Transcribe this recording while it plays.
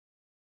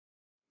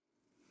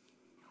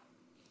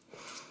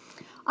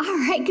All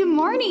right, good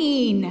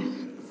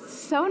morning.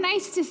 So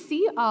nice to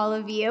see all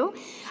of you.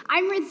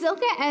 I'm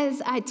Rizilka,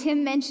 as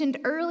Tim mentioned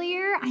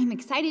earlier. I'm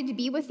excited to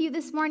be with you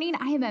this morning.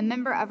 I am a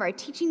member of our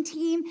teaching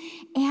team,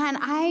 and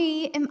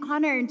I am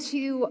honored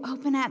to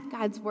open up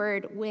God's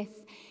Word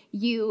with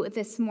you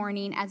this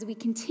morning as we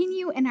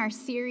continue in our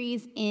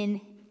series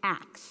in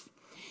Acts.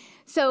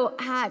 So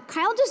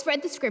Kyle just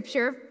read the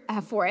scripture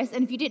for us,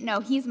 and if you didn't know,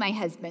 he's my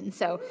husband.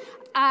 So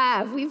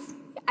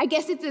I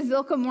guess it's a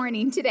Zilka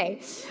morning today.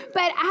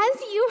 But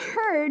as you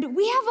heard,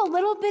 we have a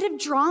little bit of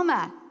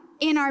drama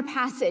in our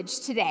passage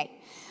today.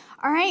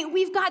 All right,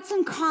 we've got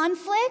some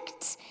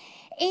conflict,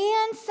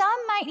 and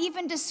some might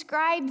even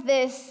describe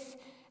this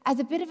as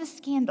a bit of a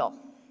scandal.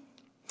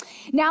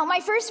 Now, my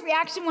first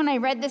reaction when I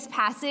read this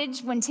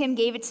passage, when Tim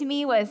gave it to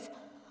me, was,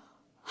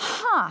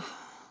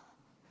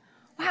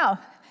 wow,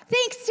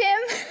 thanks,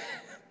 Tim.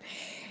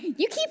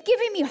 You keep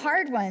giving me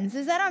hard ones.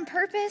 Is that on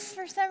purpose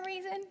for some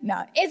reason?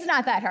 No, it's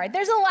not that hard.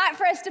 There's a lot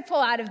for us to pull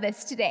out of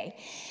this today.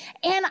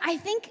 And I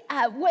think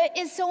what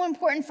is so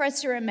important for us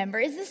to remember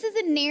is this is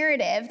a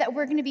narrative that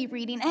we're going to be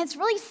reading, and it's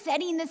really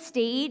setting the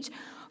stage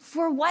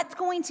for what's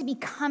going to be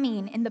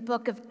coming in the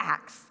book of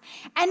Acts.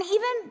 And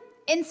even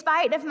in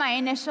spite of my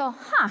initial,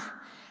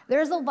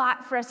 there's a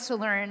lot for us to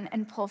learn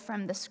and pull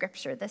from the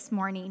scripture this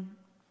morning.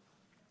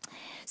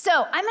 So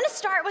I'm going to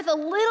start with a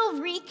little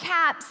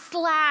recap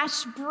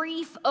 /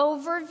 brief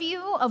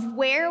overview of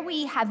where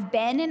we have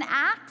been in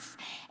Acts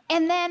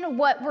and then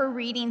what we're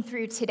reading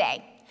through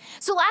today.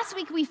 So last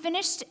week we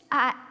finished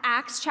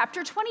Acts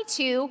chapter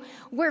 22.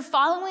 We're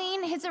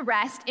following his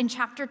arrest in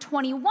chapter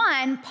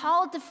 21.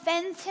 Paul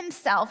defends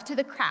himself to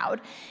the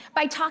crowd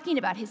by talking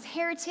about his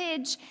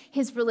heritage,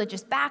 his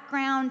religious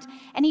background,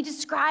 and he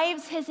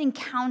describes his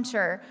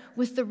encounter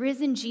with the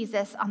risen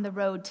Jesus on the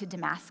road to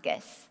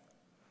Damascus.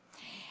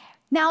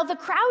 Now, the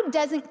crowd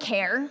doesn't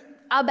care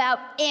about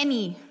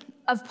any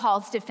of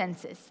Paul's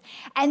defenses,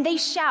 and they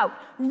shout,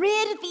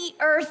 "Rid the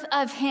earth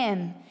of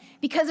him,"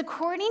 because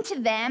according to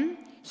them,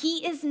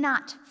 he is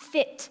not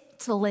fit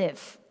to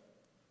live.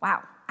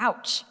 Wow,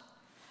 ouch.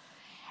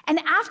 And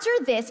after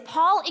this,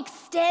 Paul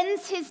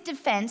extends his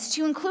defense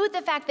to include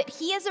the fact that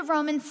he is a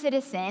Roman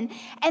citizen,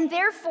 and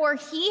therefore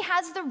he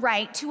has the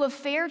right to a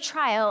fair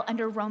trial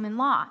under Roman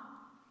law.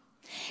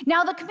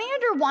 Now, the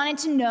commander wanted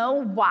to know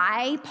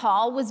why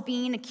Paul was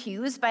being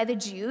accused by the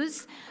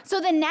Jews,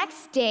 so the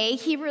next day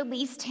he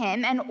released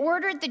him and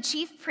ordered the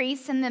chief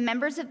priests and the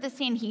members of the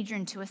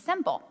Sanhedrin to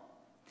assemble.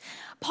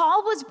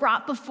 Paul was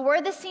brought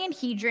before the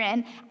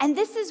Sanhedrin, and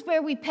this is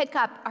where we pick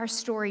up our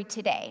story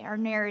today, our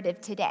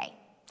narrative today.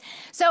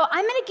 So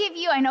I'm going to give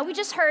you, I know we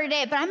just heard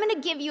it, but I'm going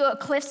to give you a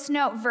Cliff's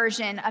Note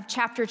version of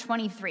chapter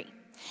 23.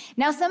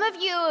 Now, some of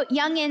you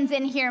youngins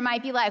in here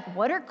might be like,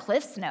 what are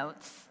Cliff's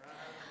Notes?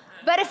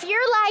 But if you're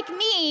like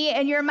me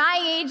and you're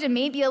my age and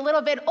maybe a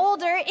little bit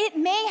older, it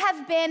may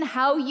have been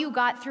how you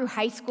got through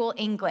high school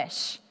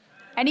English.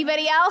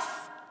 Anybody else?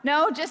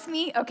 No, just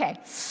me? Okay.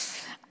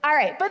 All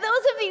right, but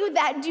those of you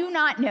that do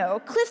not know,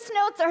 Cliff's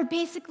Notes are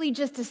basically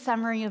just a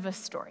summary of a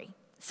story.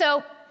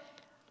 So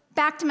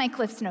back to my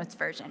Cliff's Notes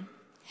version.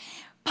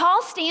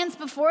 Paul stands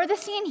before the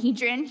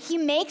Sanhedrin. He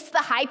makes the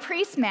high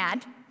priest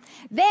mad.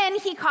 Then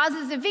he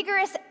causes a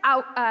vigorous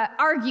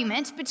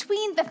argument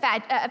between the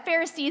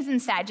Pharisees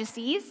and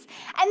Sadducees.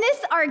 And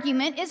this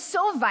argument is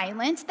so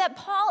violent that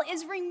Paul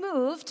is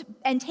removed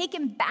and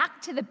taken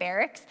back to the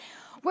barracks,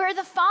 where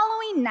the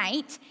following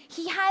night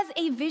he has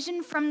a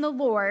vision from the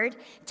Lord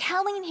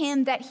telling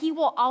him that he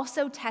will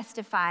also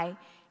testify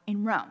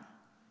in Rome.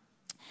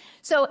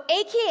 So,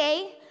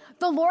 AKA,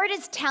 the Lord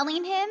is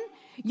telling him,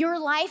 your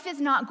life is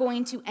not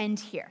going to end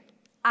here.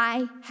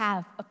 I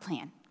have a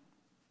plan.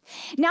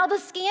 Now, the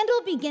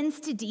scandal begins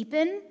to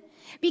deepen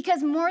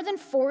because more than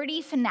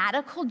 40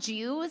 fanatical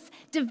Jews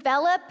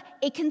develop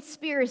a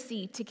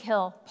conspiracy to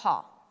kill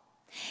Paul.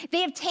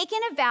 They have taken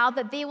a vow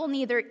that they will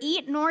neither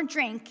eat nor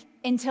drink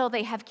until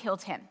they have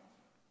killed him.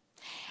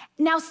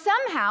 Now,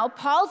 somehow,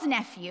 Paul's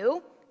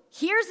nephew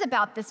hears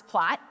about this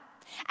plot,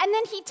 and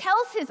then he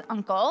tells his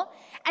uncle,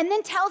 and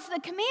then tells the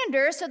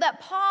commander so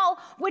that Paul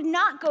would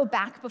not go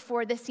back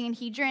before the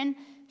Sanhedrin,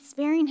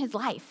 sparing his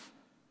life.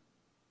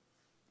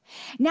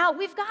 Now,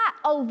 we've got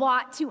a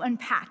lot to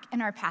unpack in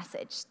our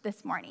passage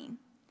this morning.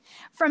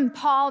 From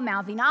Paul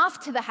mouthing off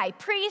to the high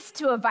priest,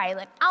 to a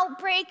violent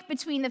outbreak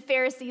between the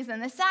Pharisees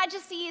and the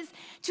Sadducees,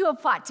 to a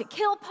plot to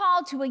kill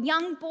Paul, to a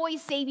young boy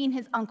saving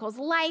his uncle's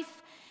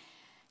life.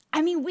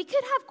 I mean, we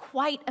could have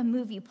quite a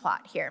movie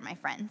plot here, my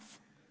friends.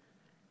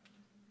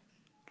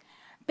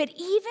 But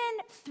even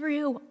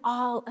through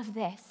all of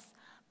this,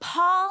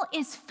 Paul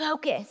is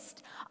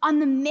focused on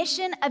the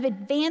mission of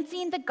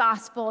advancing the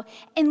gospel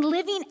and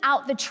living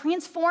out the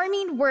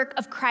transforming work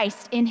of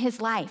Christ in his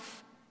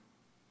life.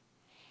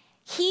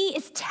 He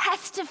is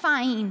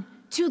testifying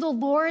to the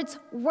Lord's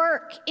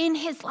work in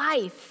his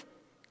life.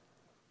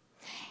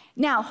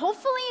 Now,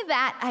 hopefully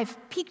that I've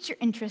piqued your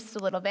interest a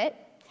little bit.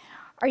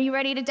 Are you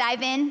ready to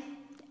dive in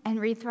and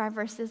read through our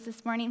verses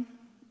this morning?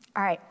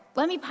 All right,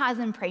 let me pause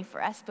and pray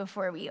for us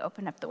before we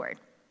open up the word.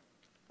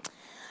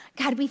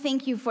 God, we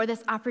thank you for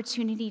this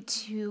opportunity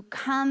to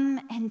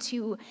come and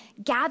to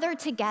gather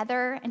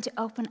together and to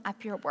open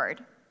up your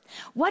word.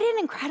 What an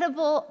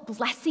incredible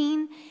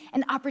blessing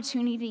and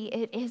opportunity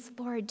it is,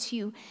 Lord,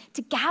 to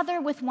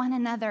gather with one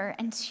another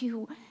and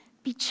to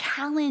be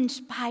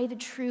challenged by the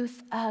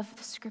truth of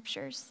the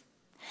scriptures.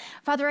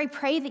 Father, I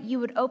pray that you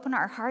would open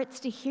our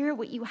hearts to hear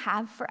what you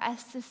have for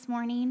us this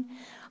morning.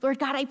 Lord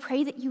God, I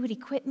pray that you would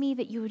equip me,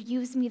 that you would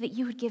use me, that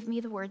you would give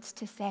me the words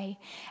to say.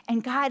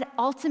 And God,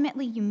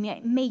 ultimately,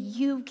 may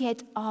you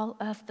get all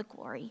of the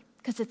glory,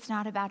 because it's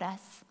not about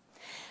us.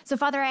 So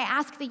Father, I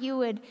ask that you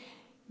would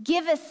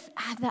give us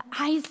the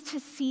eyes to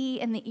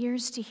see and the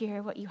ears to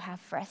hear what you have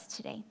for us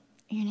today.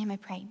 In your name I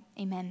pray,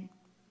 amen.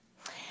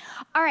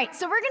 All right,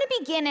 so we're going to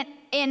begin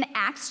in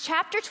Acts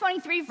chapter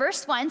 23,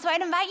 verse 1. So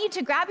I'd invite you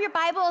to grab your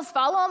Bibles,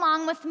 follow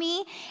along with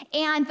me,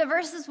 and the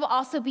verses will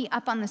also be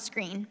up on the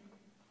screen.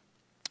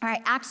 All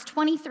right, Acts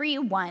 23,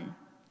 1.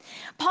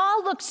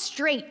 Paul looked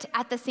straight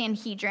at the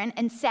Sanhedrin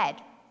and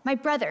said, "My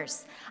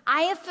brothers,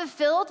 I have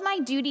fulfilled my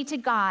duty to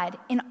God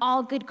in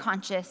all good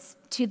conscience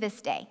to this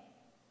day."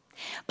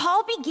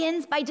 Paul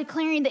begins by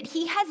declaring that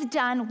he has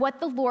done what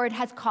the Lord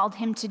has called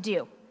him to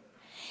do.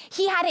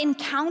 He had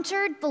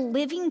encountered the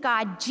living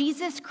God,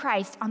 Jesus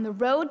Christ, on the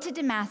road to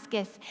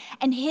Damascus,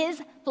 and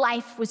his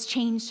life was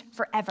changed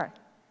forever.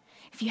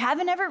 If you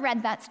haven't ever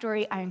read that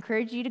story, I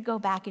encourage you to go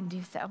back and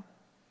do so.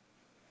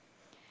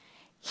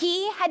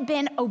 He had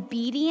been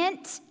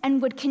obedient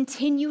and would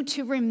continue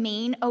to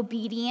remain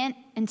obedient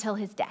until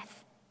his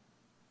death.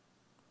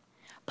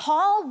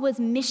 Paul was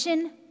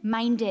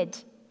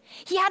mission-minded.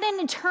 He had an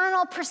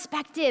eternal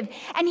perspective,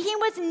 and he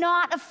was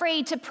not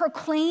afraid to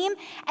proclaim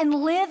and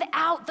live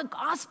out the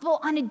gospel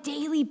on a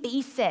daily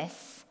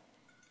basis.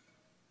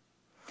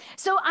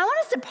 So I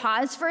want us to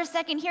pause for a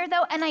second here,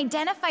 though, and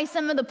identify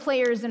some of the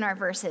players in our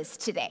verses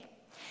today.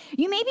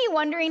 You may be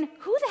wondering,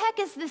 who the heck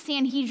is the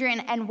Sanhedrin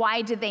and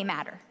why do they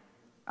matter?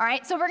 All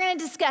right, so we're going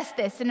to discuss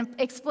this and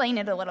explain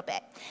it a little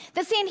bit.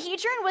 The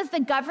Sanhedrin was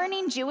the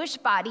governing Jewish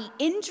body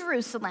in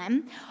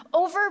Jerusalem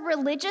over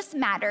religious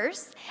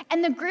matters,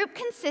 and the group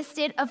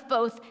consisted of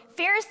both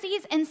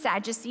Pharisees and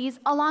Sadducees,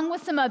 along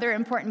with some other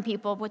important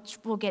people, which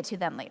we'll get to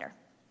them later.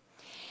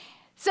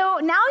 So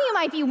now you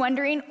might be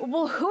wondering,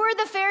 well, who are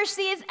the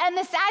Pharisees and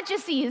the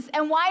Sadducees,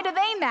 and why do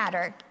they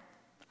matter?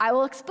 I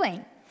will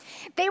explain.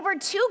 They were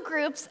two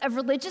groups of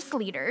religious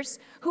leaders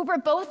who were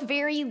both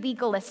very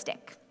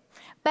legalistic,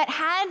 but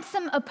had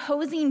some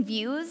opposing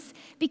views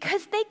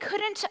because they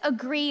couldn't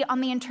agree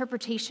on the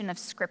interpretation of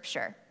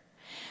Scripture.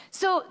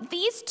 So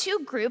these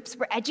two groups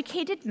were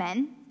educated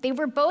men. They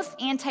were both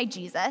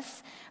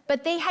anti-Jesus,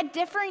 but they had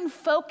differing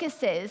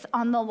focuses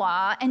on the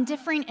law and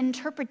differing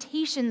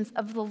interpretations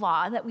of the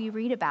law that we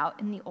read about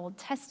in the Old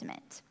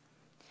Testament.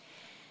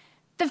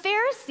 The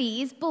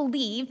Pharisees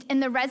believed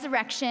in the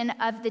resurrection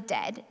of the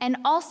dead and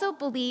also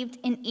believed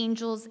in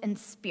angels and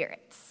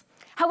spirits.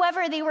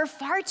 However, they were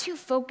far too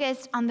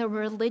focused on the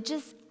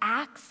religious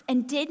acts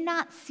and did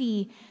not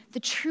see the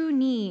true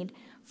need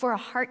for a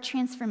heart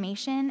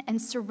transformation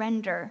and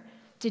surrender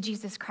to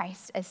Jesus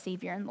Christ as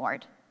Savior and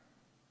Lord.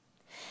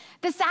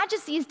 The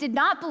Sadducees did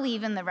not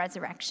believe in the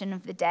resurrection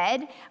of the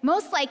dead,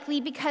 most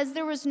likely because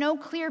there was no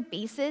clear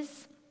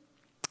basis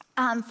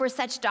for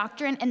such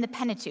doctrine in the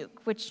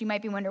Pentateuch, which you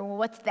might be wondering, well,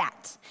 what's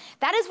that?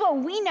 That is what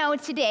we know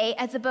today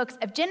as the books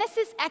of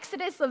Genesis,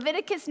 Exodus,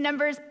 Leviticus,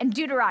 Numbers, and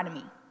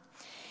Deuteronomy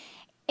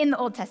in the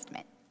Old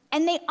Testament.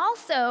 And they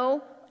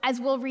also,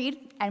 as we'll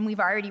read, and we've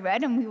already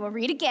read, and we will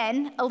read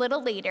again a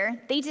little later,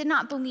 they did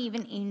not believe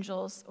in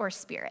angels or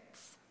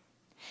spirits.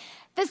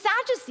 The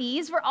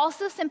Sadducees were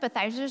also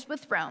sympathizers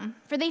with Rome,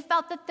 for they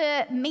felt that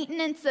the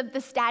maintenance of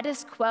the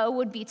status quo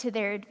would be to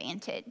their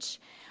advantage,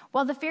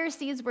 while the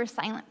Pharisees were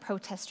silent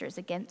protesters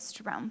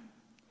against Rome.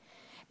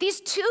 These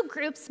two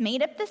groups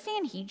made up the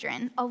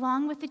Sanhedrin,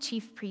 along with the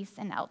chief priests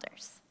and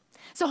elders.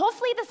 So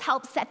hopefully this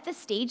helps set the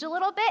stage a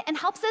little bit and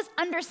helps us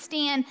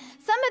understand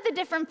some of the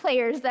different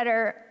players that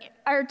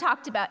are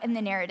talked about in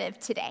the narrative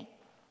today.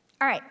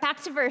 All right,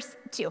 back to verse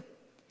 2.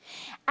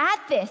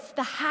 At this,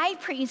 the high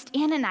priest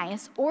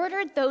Ananias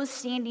ordered those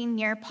standing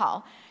near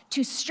Paul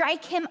to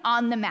strike him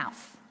on the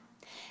mouth.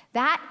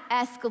 That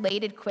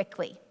escalated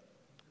quickly.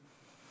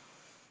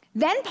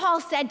 Then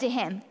Paul said to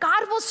him,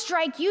 "God will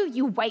strike you,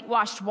 you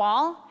whitewashed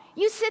wall.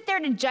 You sit there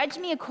to judge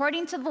me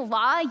according to the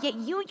law, yet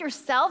you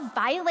yourself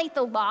violate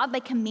the law by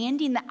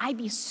commanding that I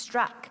be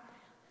struck."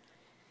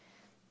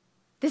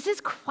 This is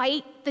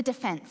quite the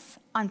defense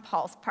on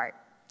Paul's part,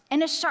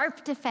 and a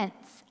sharp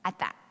defense at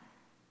that.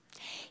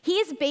 He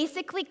is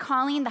basically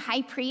calling the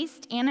high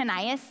priest,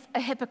 Ananias,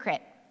 a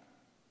hypocrite.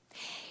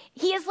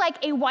 He is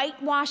like a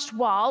whitewashed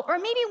wall, or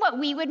maybe what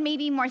we would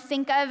maybe more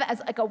think of as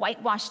like a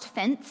whitewashed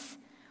fence,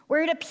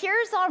 where it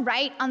appears all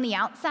right on the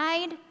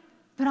outside,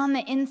 but on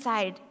the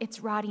inside, it's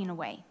rotting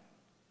away.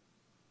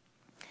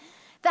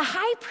 The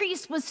high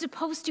priest was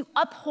supposed to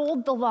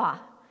uphold the law,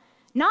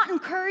 not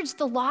encourage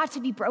the law to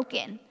be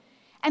broken.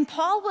 And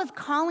Paul was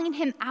calling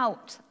him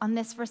out on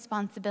this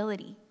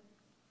responsibility.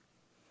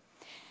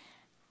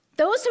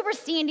 Those who were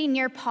standing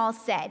near Paul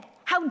said,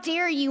 How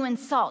dare you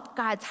insult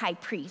God's high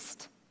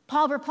priest?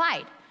 Paul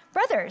replied,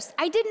 brothers,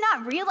 I did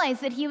not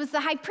realize that he was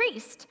the high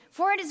priest,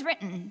 for it is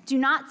written, do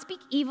not speak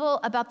evil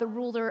about the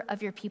ruler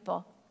of your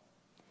people.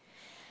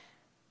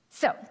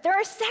 So there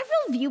are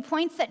several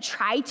viewpoints that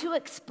try to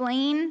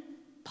explain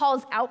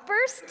Paul's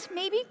outburst,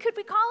 maybe could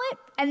we call it,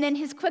 and then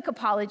his quick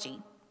apology.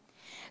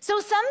 So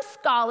some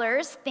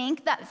scholars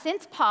think that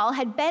since Paul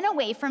had been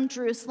away from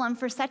Jerusalem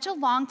for such a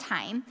long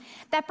time,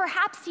 that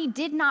perhaps he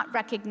did not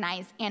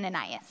recognize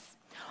Ananias,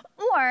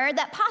 or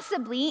that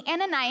possibly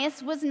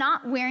Ananias was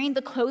not wearing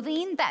the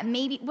clothing that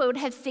maybe would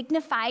have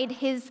signified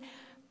his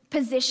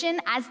position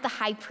as the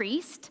high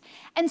priest,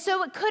 and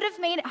so it could have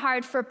made it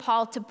hard for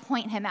Paul to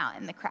point him out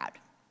in the crowd.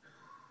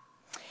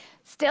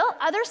 Still,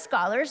 other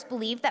scholars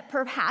believe that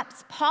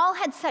perhaps Paul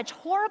had such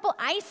horrible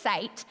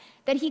eyesight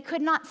that he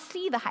could not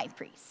see the high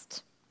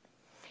priest.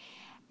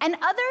 And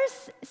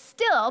others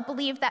still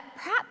believe that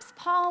perhaps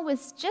Paul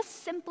was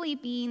just simply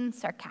being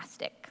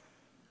sarcastic.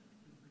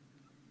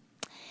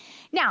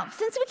 Now,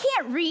 since we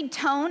can't read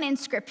tone in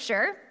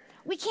Scripture,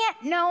 we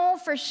can't know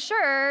for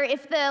sure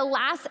if the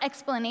last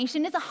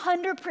explanation is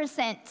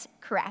 100%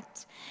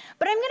 correct.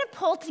 But I'm going to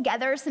pull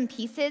together some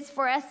pieces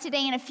for us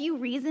today and a few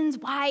reasons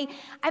why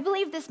I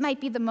believe this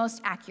might be the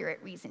most accurate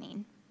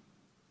reasoning.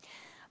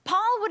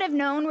 Paul would have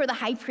known where the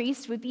high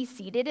priest would be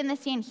seated in the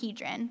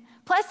Sanhedrin.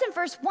 Plus, in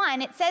verse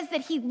 1, it says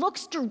that he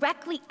looks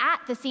directly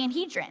at the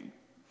Sanhedrin.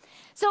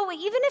 So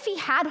even if he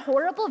had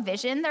horrible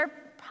vision, there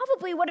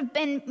probably would have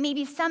been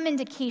maybe some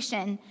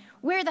indication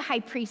where the high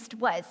priest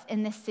was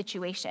in this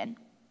situation.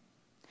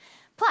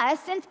 Plus,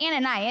 since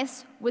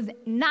Ananias was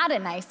not a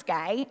nice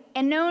guy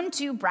and known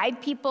to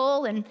bribe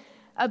people and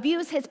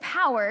abuse his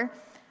power,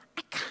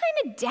 I kind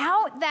of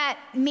doubt that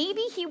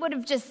maybe he would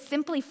have just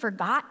simply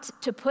forgot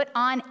to put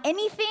on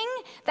anything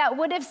that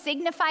would have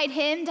signified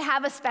him to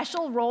have a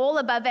special role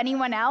above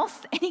anyone else,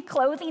 any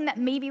clothing that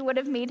maybe would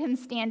have made him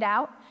stand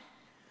out.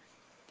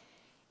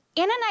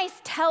 Ananias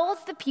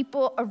tells the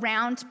people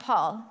around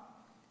Paul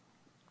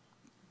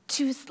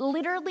to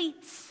literally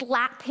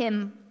slap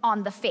him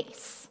on the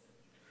face,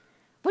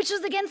 which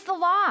was against the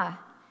law.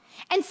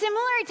 And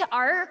similar to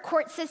our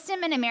court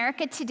system in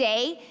America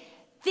today,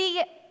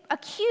 the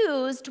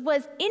accused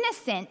was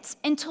innocent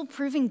until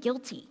proven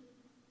guilty.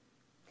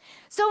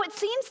 So it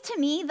seems to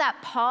me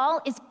that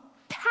Paul is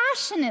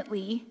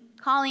passionately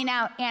calling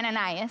out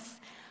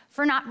Ananias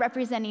for not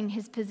representing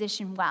his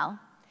position well,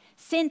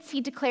 since he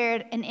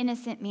declared an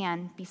innocent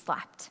man be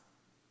slapped.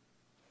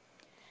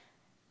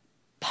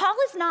 Paul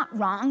is not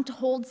wrong to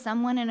hold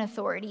someone in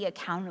authority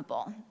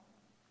accountable.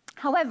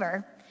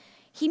 However,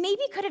 he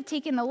maybe could have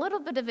taken a little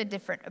bit of a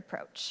different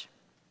approach.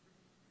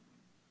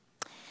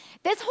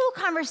 This whole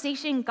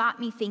conversation got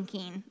me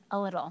thinking a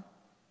little.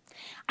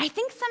 I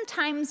think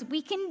sometimes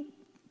we can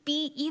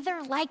be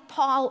either like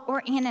Paul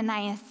or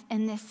Ananias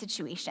in this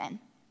situation.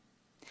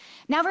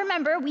 Now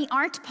remember, we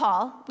aren't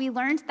Paul. We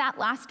learned that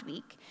last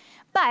week.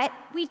 But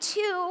we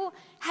too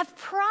have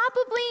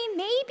probably,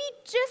 maybe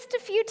just a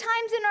few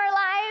times in our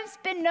lives,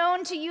 been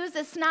known to use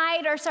a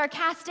snide or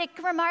sarcastic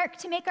remark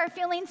to make our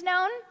feelings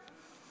known.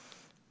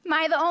 Am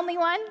I the only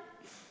one?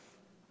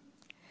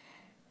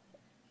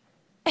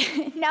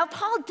 Now,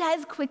 Paul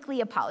does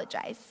quickly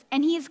apologize,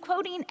 and he's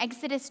quoting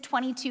Exodus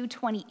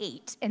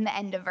 22:28 in the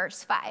end of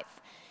verse 5.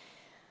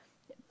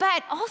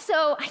 But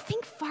also, I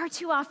think far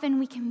too often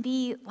we can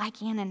be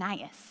like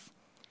Ananias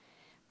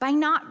by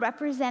not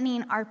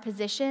representing our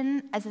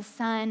position as a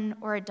son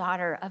or a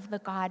daughter of the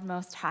God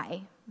Most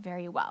High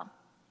very well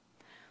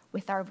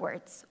with our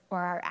words or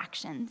our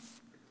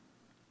actions.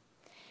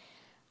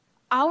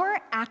 Our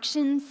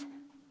actions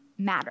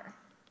matter.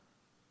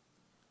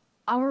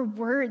 Our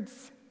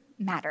words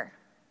matter.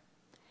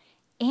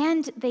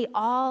 And they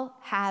all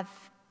have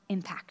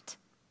impact.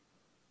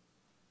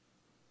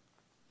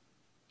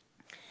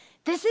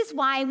 This is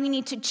why we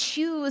need to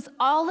choose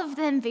all of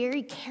them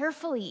very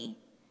carefully,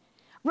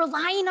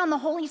 relying on the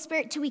Holy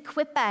Spirit to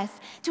equip us,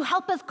 to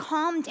help us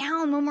calm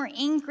down when we're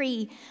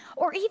angry,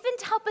 or even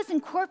to help us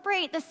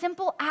incorporate the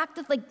simple act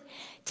of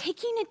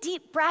taking a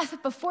deep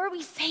breath before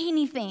we say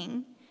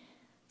anything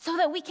so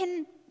that we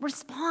can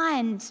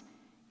respond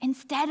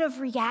instead of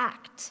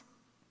react.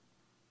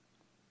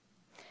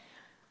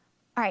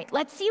 All right,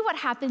 let's see what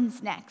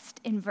happens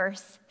next in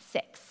verse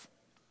 6.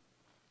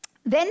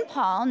 Then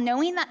Paul,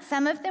 knowing that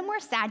some of them were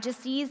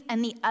Sadducees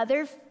and the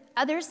others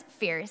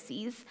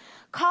Pharisees,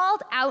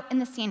 called out in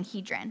the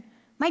Sanhedrin,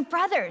 "My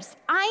brothers,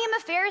 I am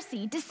a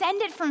Pharisee,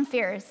 descended from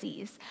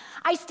Pharisees.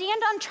 I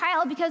stand on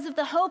trial because of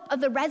the hope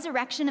of the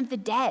resurrection of the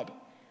dead."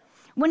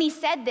 When he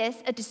said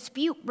this, a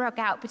dispute broke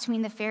out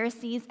between the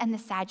Pharisees and the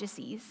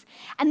Sadducees,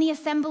 and the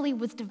assembly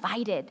was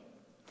divided.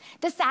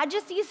 The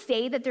Sadducees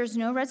say that there's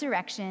no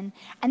resurrection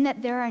and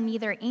that there are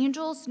neither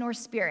angels nor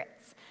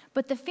spirits,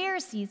 but the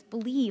Pharisees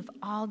believe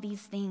all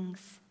these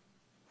things.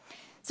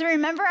 So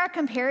remember our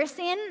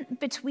comparison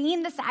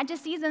between the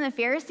Sadducees and the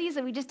Pharisees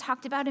that we just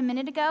talked about a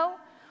minute ago?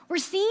 We're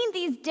seeing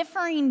these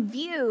differing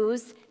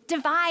views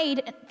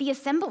divide the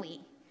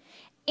assembly.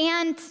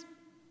 And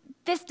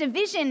this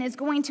division is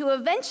going to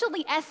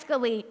eventually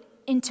escalate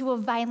into a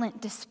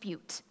violent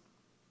dispute.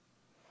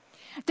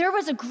 There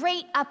was a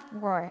great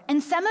uproar,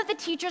 and some of the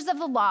teachers of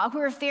the law, who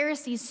were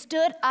Pharisees,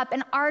 stood up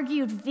and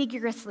argued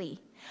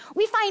vigorously.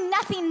 "We find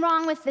nothing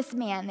wrong with this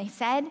man," they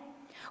said.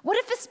 "What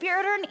if a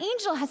spirit or an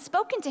angel has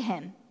spoken to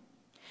him?"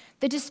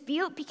 The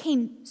dispute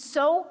became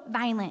so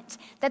violent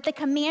that the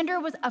commander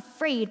was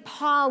afraid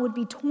Paul would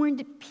be torn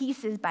to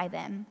pieces by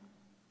them.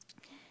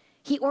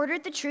 He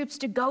ordered the troops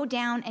to go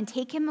down and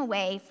take him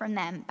away from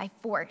them by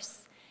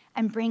force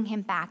and bring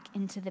him back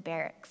into the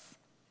barracks.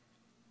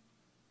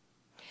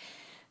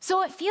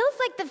 So it feels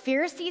like the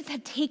Pharisees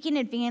had taken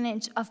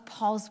advantage of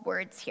Paul's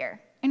words here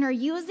and are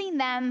using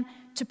them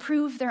to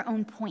prove their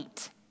own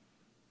point.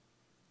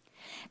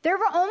 There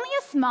were only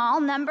a small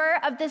number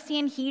of the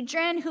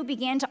Sanhedrin who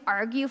began to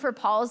argue for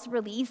Paul's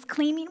release,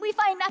 claiming, "We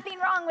find nothing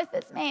wrong with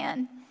this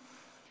man."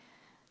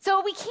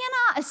 So we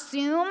cannot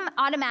assume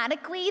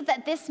automatically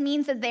that this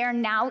means that they are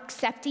now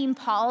accepting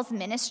Paul's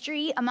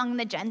ministry among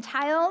the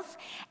Gentiles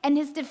and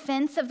his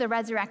defense of the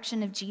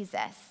resurrection of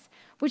Jesus,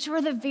 which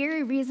were the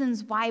very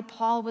reasons why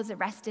Paul was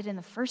arrested in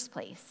the first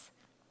place.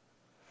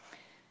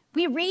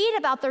 We read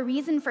about the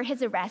reason for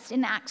his arrest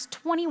in Acts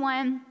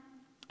 21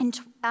 and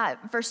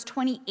verse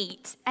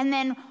 28, and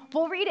then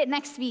we'll read it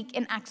next week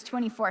in Acts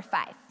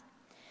 24:5.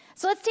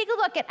 So let's take a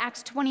look at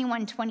Acts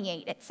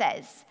 21:28. It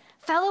says,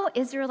 "Fellow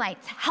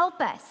Israelites, help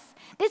us.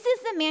 This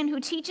is the man who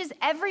teaches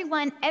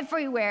everyone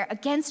everywhere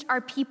against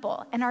our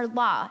people and our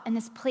law in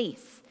this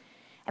place.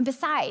 And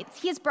besides,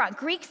 he has brought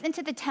Greeks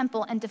into the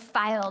temple and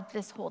defiled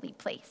this holy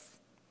place."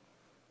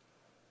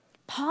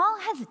 Paul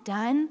has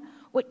done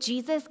what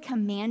Jesus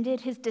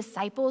commanded his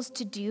disciples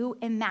to do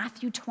in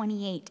Matthew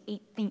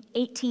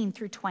 28:18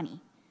 through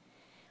 20.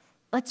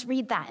 Let's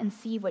read that and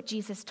see what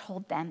Jesus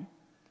told them.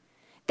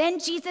 "Then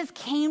Jesus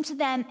came to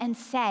them and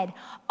said,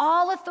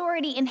 'All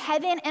authority in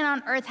heaven and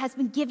on earth has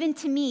been given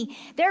to me.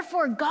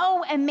 Therefore,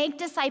 go and make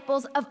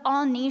disciples of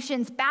all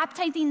nations,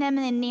 baptizing them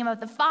in the name of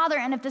the Father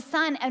and of the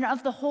Son and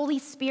of the Holy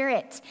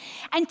Spirit,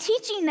 and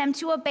teaching them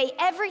to obey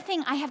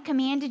everything I have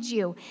commanded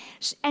you.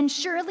 And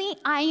surely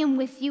I am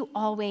with you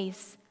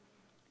always,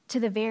 to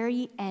the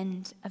very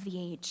end of the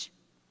age.'"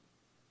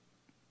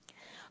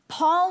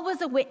 Paul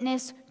was a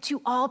witness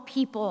to all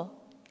people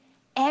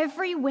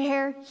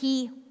everywhere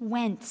he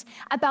went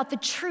about the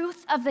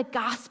truth of the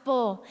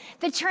gospel,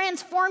 the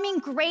transforming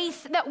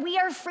grace that we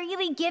are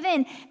freely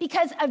given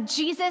because of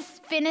Jesus'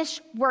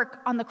 finished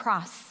work on the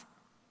cross.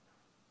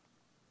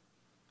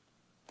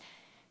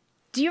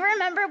 Do you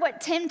remember what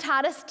Tim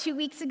taught us 2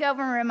 weeks ago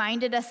and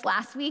reminded us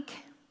last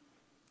week?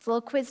 It's a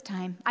little quiz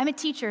time. I'm a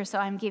teacher, so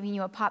I'm giving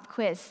you a pop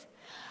quiz.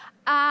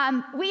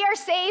 We are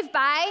saved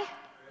by,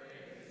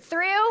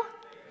 through,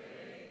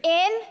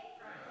 in.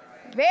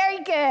 Very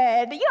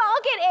good. You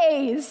all get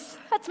A's.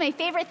 That's my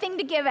favorite thing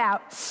to give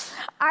out.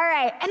 All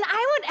right. And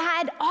I would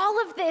add,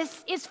 all of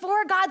this is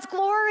for God's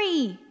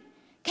glory.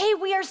 Okay,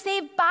 we are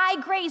saved by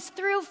grace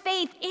through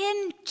faith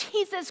in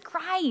Jesus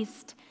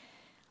Christ.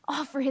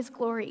 All for his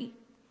glory.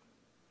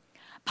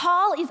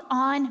 Paul is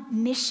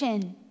on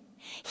mission.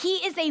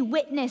 He is a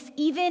witness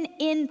even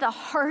in the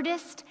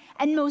hardest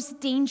and most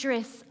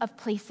dangerous of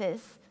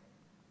places.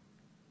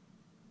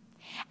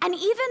 And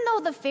even though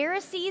the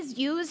Pharisees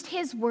used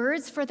his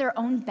words for their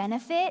own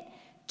benefit,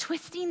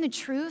 twisting the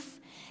truth,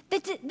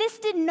 this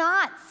did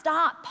not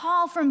stop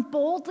Paul from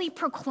boldly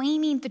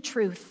proclaiming the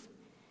truth.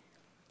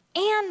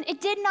 And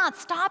it did not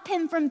stop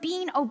him from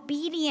being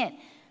obedient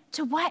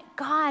to what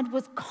God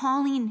was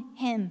calling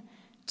him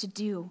to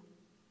do.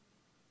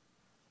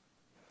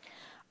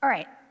 All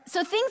right,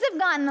 so things have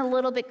gotten a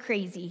little bit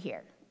crazy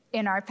here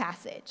in our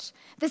passage.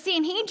 The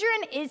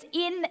Sanhedrin is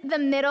in the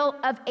middle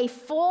of a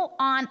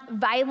full-on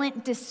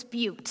violent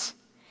dispute.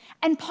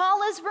 And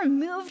Paul is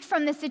removed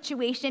from the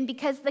situation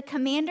because the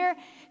commander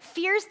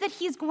fears that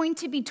he's going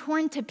to be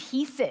torn to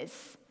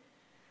pieces.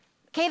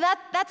 Okay,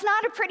 that's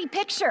not a pretty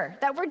picture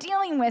that we're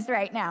dealing with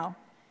right now.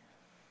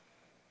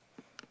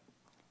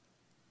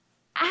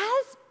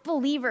 As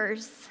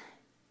believers,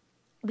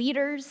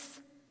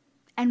 leaders,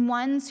 and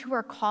ones who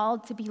are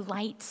called to be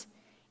light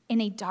in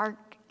a dark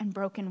and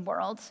broken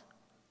world,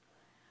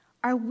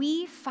 are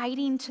we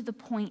fighting to the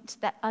point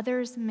that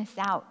others miss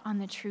out on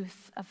the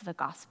truth of the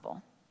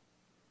gospel?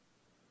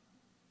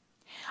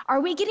 Are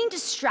we getting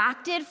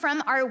distracted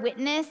from our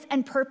witness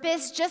and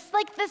purpose, just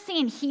like the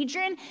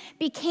Sanhedrin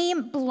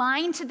became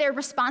blind to their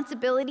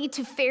responsibility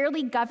to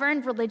fairly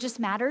govern religious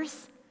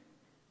matters?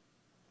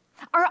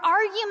 Are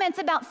arguments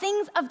about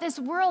things of this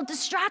world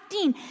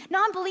distracting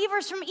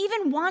non-believers from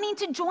even wanting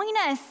to join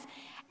us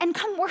and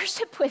come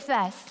worship with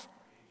us?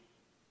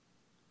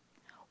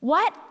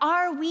 What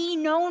are we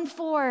known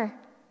for?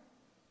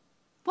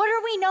 What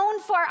are we known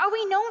for? Are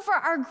we known for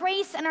our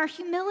grace and our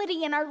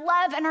humility and our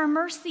love and our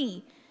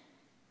mercy?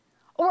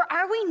 Or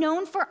are we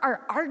known for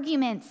our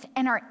arguments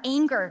and our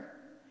anger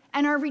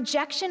and our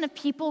rejection of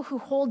people who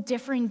hold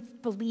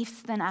different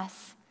beliefs than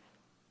us?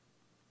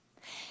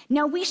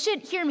 Now, we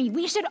should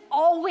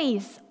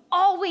always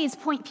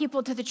point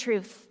people to the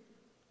truth.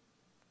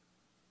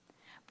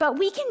 but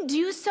we can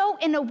do so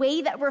in a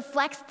way that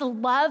reflects the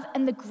love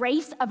and the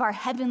grace of our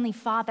Heavenly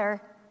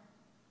Father,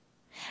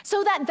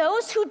 so that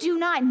those who do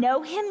not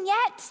know him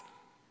yet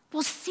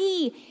will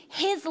see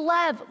his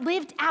love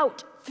lived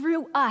out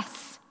through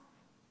us,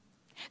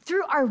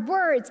 through our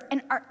words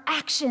and our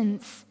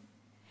actions.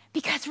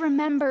 Because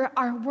remember,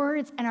 our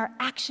words and our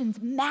actions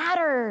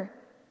matter.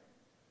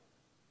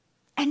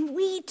 And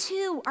we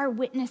too are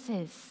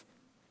witnesses.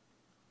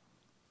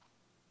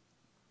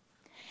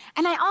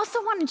 And I also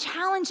want to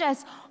challenge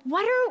us,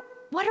 what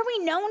are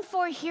we known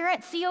for here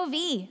at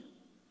COV?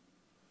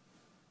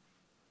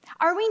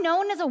 Are we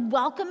known as a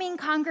welcoming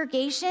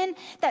congregation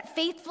that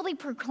faithfully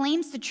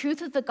proclaims the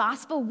truth of the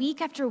gospel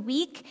week after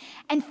week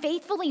and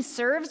faithfully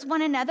serves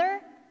one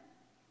another?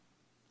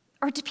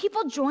 Or do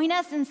people join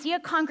us and see a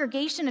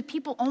congregation of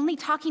people only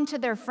talking to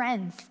their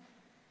friends,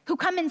 who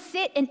come and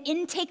sit and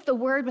intake the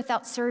word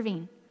without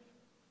serving?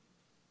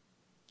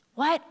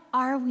 What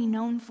are we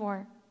known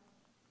for?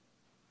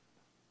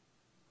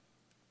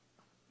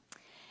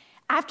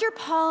 After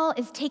Paul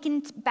is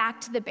taken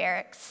back to the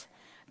barracks,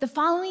 the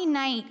following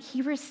night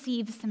he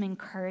receives some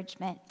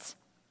encouragement.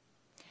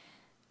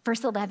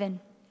 Verse 11,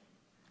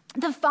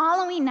 the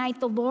following night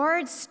the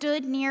Lord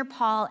stood near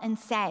Paul and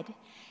said,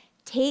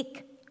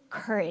 "Take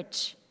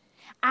courage.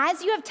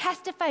 As you have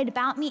testified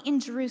about me in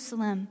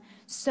Jerusalem,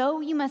 so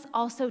you must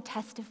also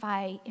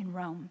testify in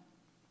Rome."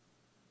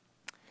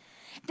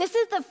 This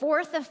is the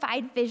fourth of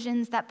 5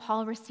 visions that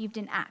Paul received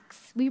in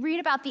Acts. We read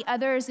about the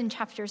others in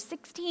chapters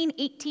 16,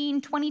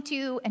 18,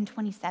 22, and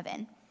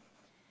 27.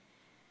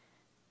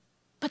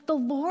 But the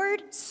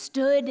Lord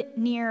stood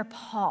near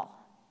Paul.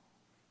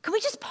 Can we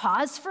just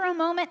pause for a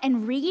moment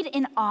and read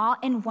in awe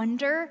and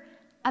wonder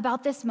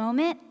about this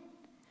moment?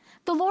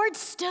 The Lord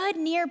stood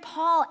near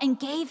Paul and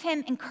gave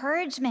him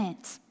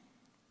encouragement.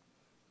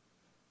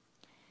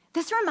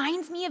 This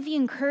reminds me of the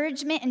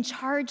encouragement and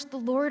charge the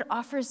Lord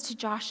offers to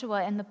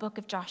Joshua in the book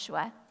of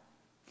Joshua.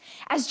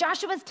 As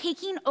Joshua is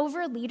taking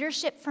over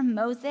leadership from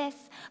Moses,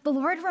 the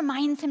Lord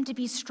reminds him to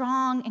be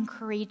strong and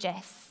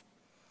courageous.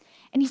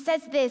 And he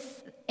says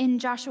this in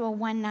Joshua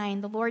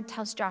 1:9. The Lord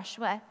tells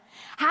Joshua,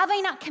 "Have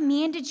I not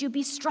commanded you,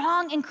 be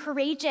strong and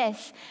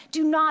courageous?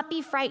 Do not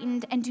be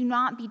frightened and do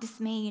not be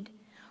dismayed.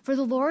 For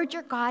the Lord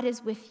your God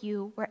is with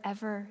you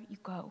wherever you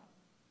go."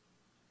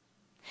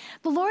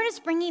 The Lord is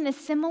bringing a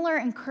similar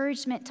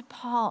encouragement to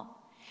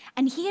Paul,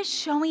 and he is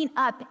showing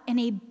up in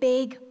a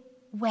big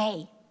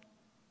way.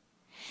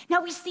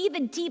 Now we see the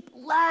deep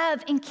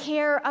love and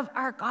care of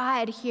our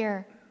God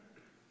here.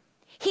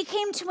 He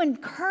came to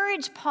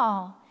encourage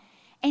Paul,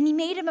 and he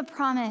made him a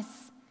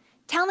promise,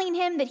 telling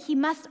him that he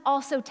must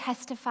also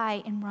testify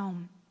in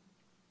Rome.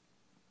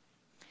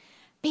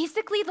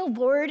 Basically, the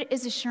Lord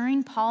is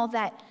assuring Paul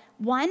that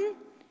 1,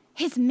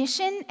 his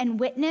mission and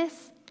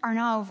witness are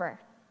not over.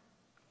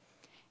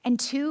 And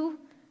 2,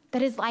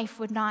 that his life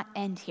would not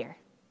end here.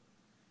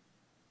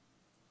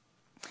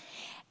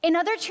 In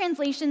other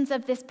translations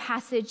of this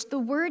passage, the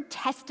word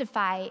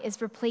testify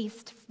is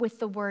replaced with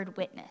the word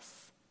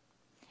witness.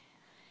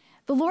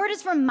 The Lord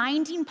is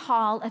reminding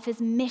Paul of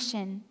his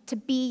mission to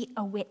be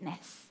a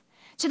witness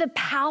to the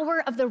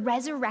power of the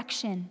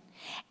resurrection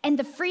and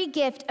the free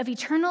gift of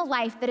eternal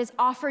life that is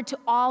offered to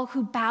all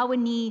who bow a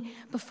knee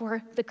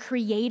before the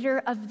creator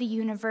of the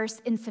universe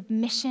in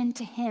submission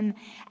to him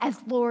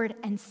as Lord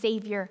and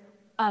Savior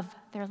of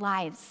their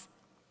lives.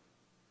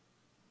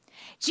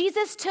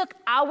 Jesus took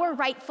our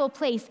rightful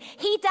place.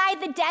 He died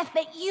the death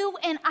that you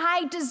and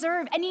I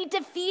deserve, and he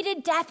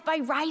defeated death by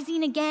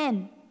rising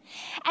again.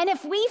 And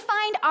if we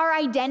find our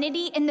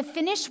identity in the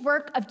finished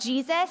work of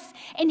Jesus,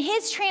 in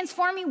his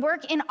transforming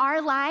work in our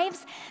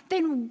lives,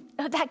 then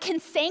that can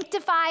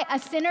sanctify a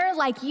sinner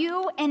like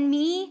you and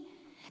me,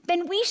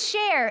 then we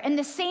share in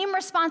the same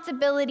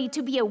responsibility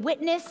to be a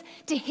witness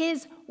to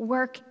his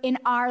work in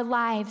our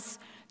lives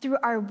through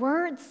our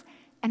words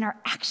and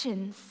our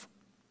actions.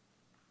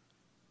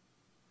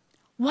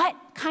 What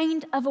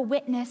kind of a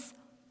witness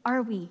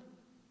are we?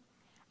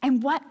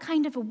 And what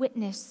kind of a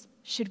witness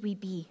should we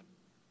be?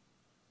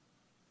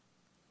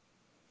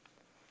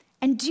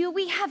 And do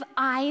we have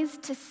eyes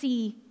to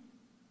see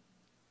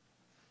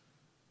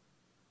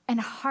and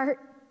a heart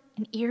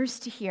and ears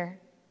to hear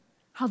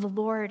how the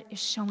Lord is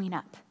showing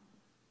up?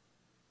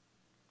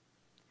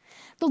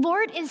 The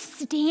Lord is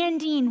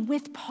standing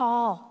with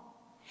Paul.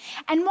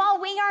 And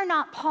while we are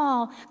not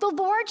Paul, the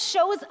Lord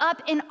shows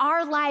up in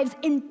our lives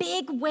in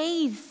big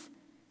ways.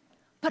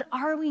 But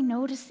are we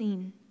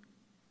noticing?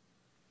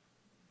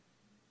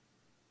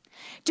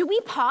 Do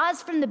we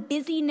pause from the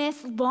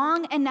busyness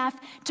long enough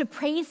to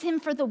praise him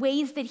for the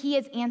ways that he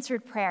has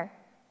answered prayer?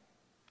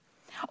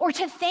 Or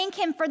to thank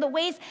him for the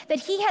ways that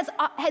he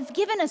has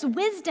given us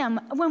wisdom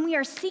when we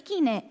are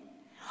seeking it?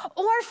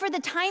 Or for the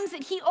times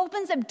that he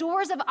opens up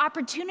doors of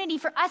opportunity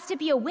for us to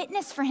be a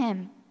witness for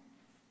him?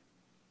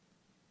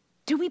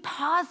 Do we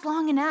pause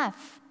long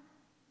enough?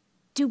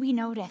 Do we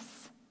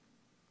notice?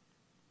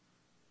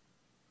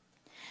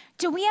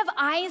 Do we have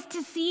eyes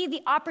to see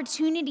the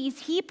opportunities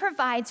he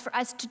provides for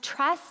us to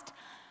trust,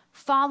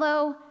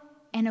 follow,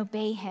 and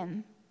obey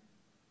him?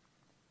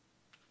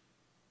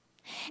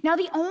 Now,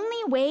 the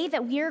only way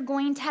that we are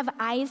going to have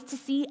eyes to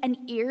see and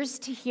ears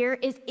to hear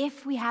is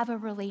if we have a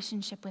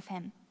relationship with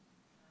him.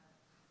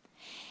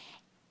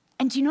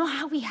 And do you know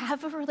how we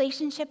have a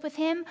relationship with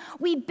him?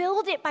 We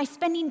build it by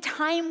spending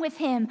time with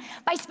him,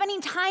 by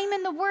spending time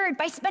in the word,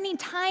 by spending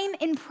time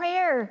in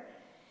prayer,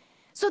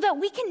 so that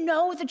we can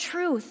know the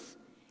truth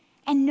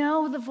and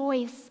know the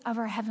voice of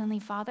our Heavenly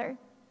Father.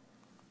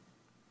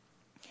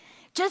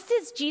 Just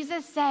as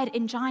Jesus said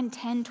in John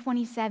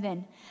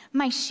 10:27,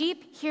 "My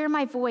sheep hear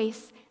my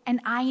voice,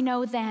 and I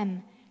know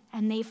them,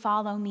 and they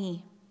follow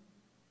me."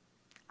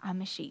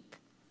 I'm a sheep.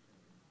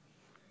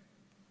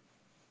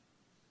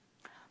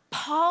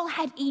 Paul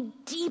had a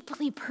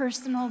deeply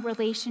personal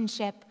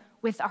relationship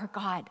with our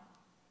God.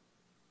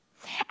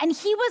 And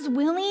he was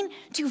willing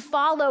to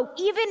follow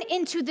even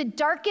into the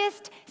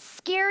darkest,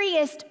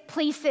 scariest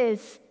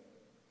places.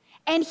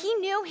 And he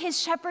knew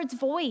his shepherd's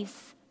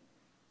voice.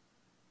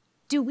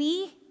 Do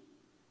we?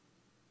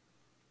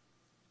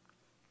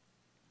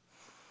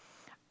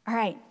 All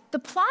right, the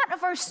plot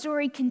of our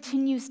story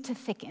continues to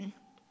thicken.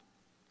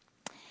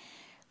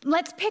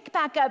 Let's pick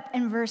back up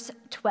in verse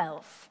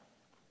 12.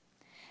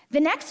 The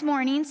next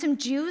morning, some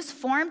Jews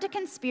formed a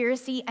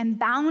conspiracy and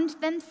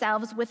bound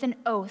themselves with an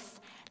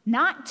oath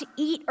not to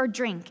eat or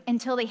drink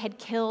until they had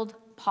killed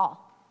Paul.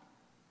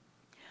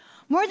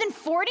 More than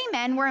 40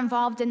 men were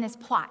involved in this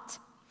plot.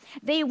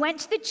 They went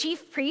to the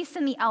chief priests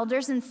and the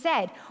elders and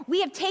said, "We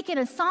have taken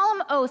a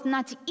solemn oath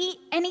not to eat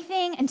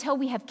anything until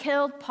we have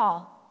killed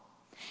Paul.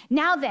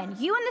 Now then,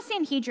 you and the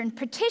Sanhedrin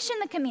petition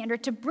the commander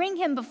to bring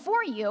him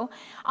before you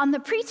on the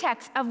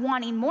pretext of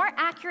wanting more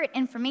accurate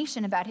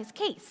information about his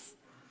case.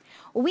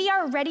 We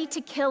are ready to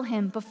kill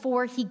him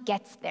before he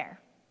gets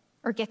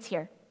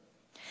here.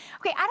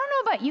 Okay, I don't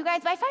know about you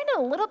guys, but I find it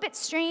a little bit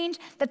strange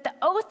that the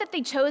oath that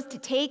they chose to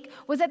take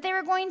was that they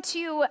were going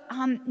to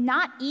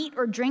not eat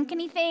or drink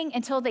anything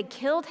until they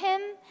killed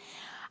him.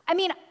 I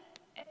mean,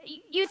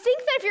 you think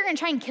that if you're going to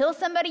try and kill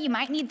somebody, you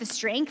might need the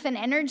strength and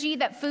energy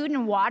that food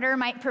and water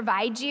might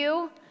provide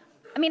you.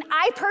 I mean,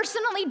 I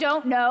personally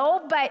don't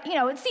know, but,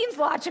 it seems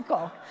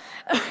logical,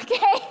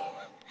 okay?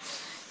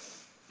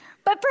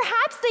 But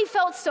perhaps they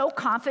felt so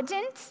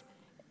confident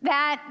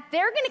that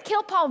they're going to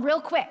kill Paul real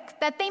quick,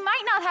 that they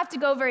might not have to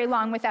go very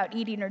long without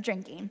eating or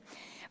drinking.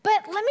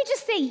 But let me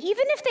just say,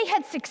 even if they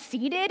had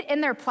succeeded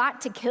in their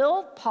plot to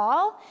kill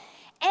Paul,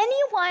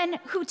 anyone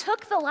who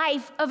took the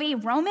life of a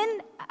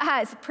Roman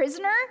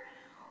prisoner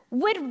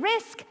would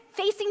risk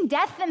facing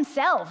death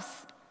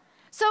themselves.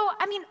 So,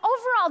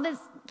 overall,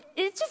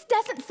 it just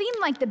doesn't seem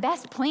like the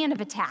best plan of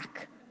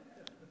attack.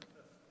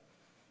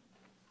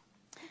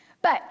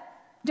 But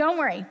don't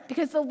worry,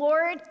 because the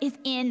Lord is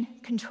in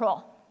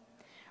control.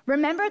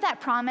 Remember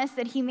that promise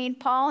that he made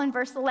Paul in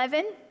verse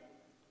 11?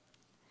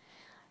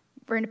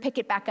 We're going to pick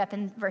it back up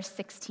in verse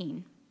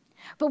 16.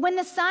 But when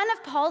the son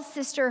of Paul's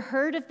sister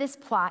heard of this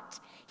plot,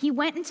 he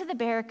went into the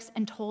barracks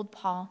and told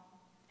Paul.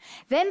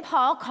 Then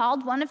Paul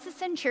called one of the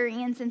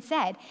centurions and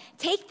said,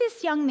 "Take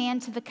this young man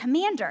to the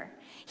commander.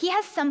 He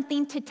has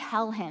something to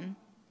tell him."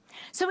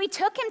 So he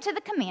took him to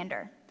the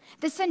commander.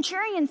 The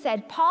centurion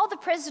said, "Paul the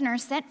prisoner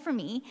sent for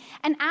me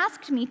and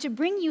asked me to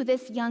bring you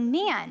this young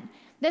man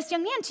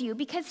to you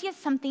because he has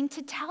something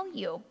to tell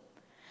you."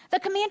 The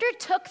commander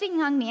took the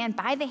young man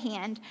by the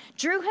hand,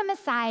 drew him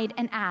aside,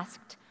 and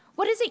asked,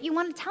 "What is it you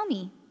want to tell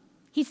me?"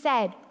 He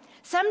said,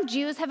 "Some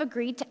Jews have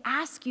agreed to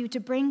ask you to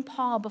bring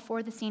Paul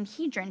before the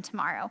Sanhedrin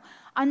tomorrow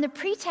on the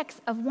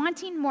pretext of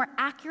wanting more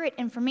accurate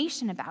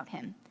information about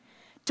him.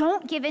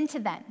 Don't give in to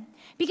them,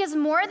 because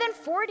more than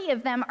 40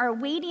 of them are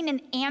waiting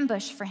in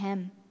ambush for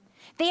him.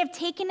 They have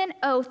taken an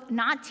oath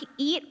not to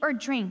eat or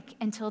drink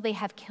until they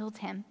have killed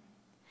him.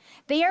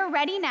 They are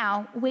ready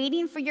now,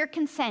 waiting for your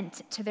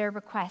consent to their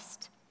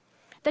request."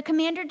 The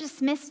commander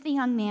dismissed the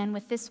young man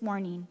with this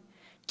warning: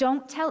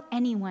 "Don't tell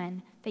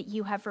anyone that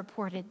you have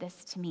reported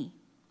this to me."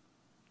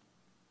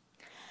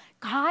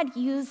 God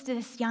used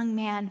this young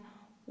man,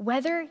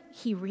 whether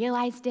he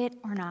realized it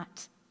or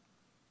not.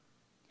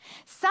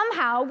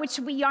 Somehow, which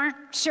we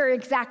aren't sure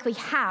exactly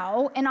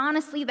how, and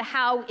honestly, the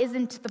how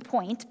isn't the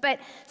point, but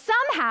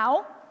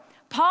somehow,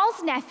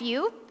 Paul's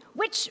nephew,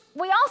 which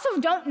we also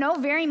don't know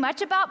very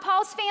much about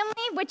Paul's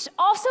family, which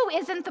also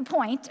isn't the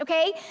point,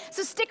 okay?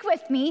 So stick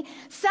with me.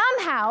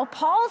 Somehow,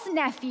 Paul's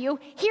nephew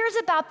hears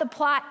about the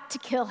plot to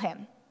kill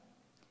him.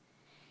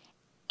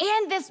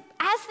 And as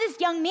this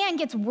young man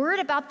gets word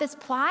about this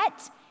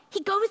plot,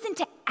 he goes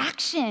into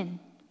action.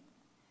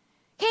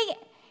 Okay,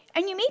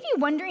 and you may be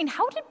wondering,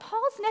 how did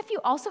Paul's nephew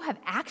also have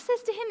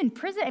access to him in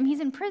prison? I mean, he's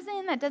in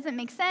prison, that doesn't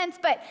make sense,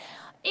 but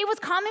it was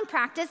common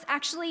practice,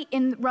 actually,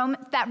 in Rome,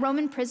 that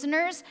Roman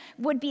prisoners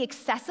would be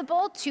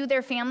accessible to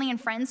their family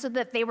and friends so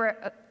that they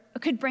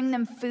could bring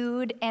them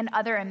food and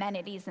other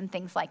amenities and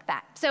things like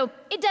that. So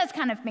it does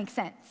kind of make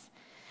sense.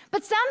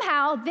 But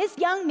somehow, this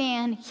young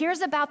man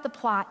hears about the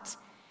plot,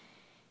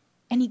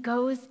 and he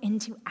goes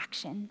into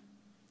action.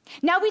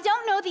 Now, we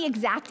don't know the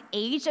exact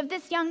age of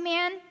this young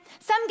man.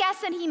 Some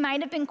guess that he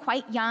might have been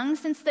quite young,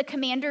 since the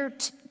commander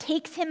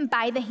takes him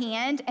by the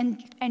hand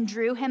and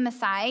drew him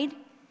aside.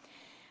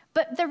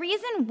 But the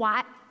reason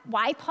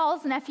why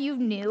Paul's nephew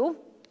knew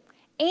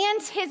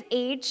and his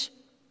age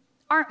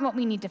aren't what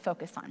we need to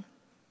focus on.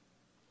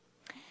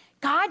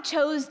 God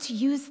chose to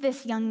use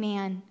this young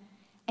man,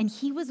 and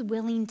he was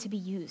willing to be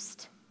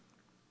used.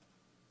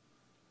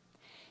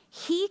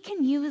 He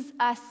can use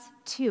us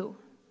too,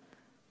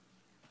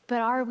 but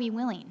are we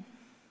willing?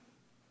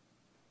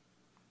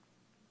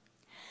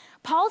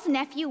 Paul's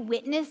nephew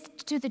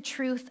witnessed to the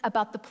truth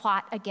about the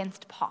plot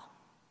against Paul.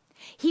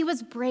 He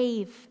was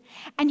brave,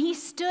 and he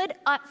stood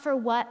up for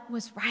what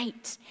was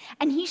right,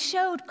 and he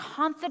showed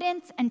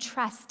confidence and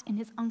trust in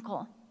his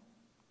uncle.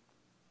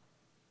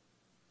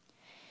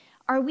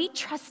 Are we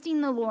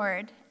trusting the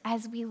Lord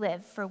as we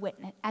live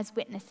as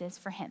witnesses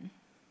for him?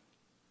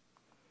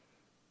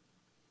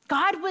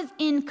 God was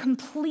in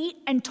complete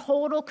and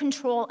total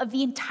control of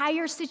the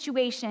entire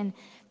situation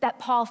that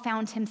Paul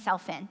found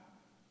himself in.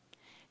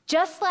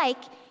 Just like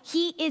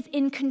he is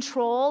in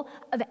control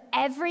of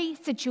every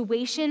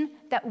situation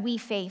that we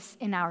face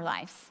in our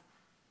lives.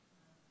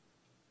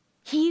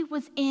 He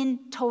was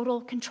in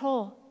total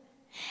control.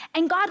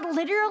 And God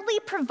literally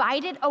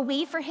provided a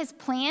way for his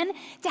plan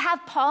to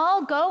have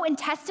Paul go and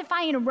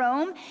testify in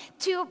Rome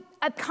to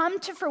come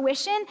to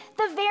fruition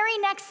the very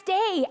next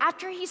day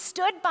after he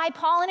stood by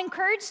Paul and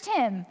encouraged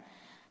him.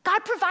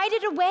 God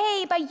provided a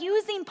way by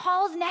using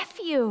Paul's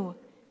nephew.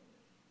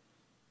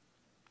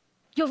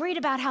 You'll read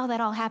about how that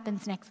all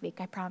happens next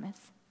week, I promise.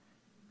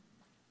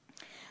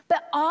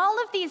 But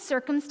all of these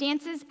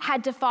circumstances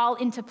had to fall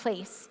into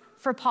place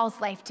for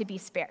Paul's life to be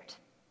spared.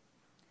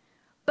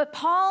 But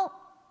Paul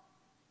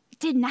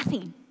did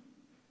nothing.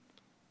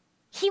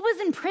 He was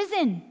in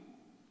prison.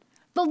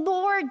 The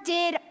Lord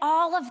did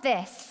all of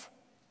this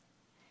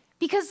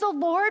because the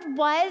Lord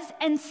was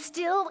and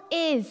still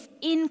is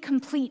in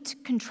complete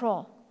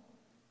control.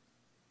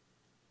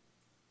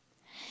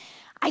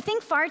 I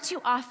think far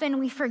too often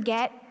we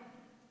forget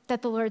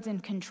that the Lord's in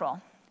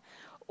control.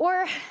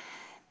 Or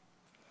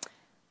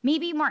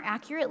maybe more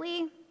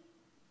accurately,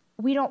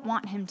 we don't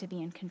want him to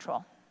be in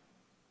control.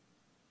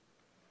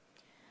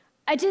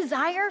 A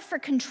desire for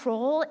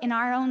control in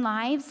our own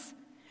lives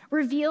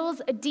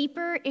reveals a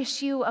deeper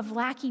issue of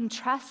lacking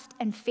trust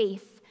and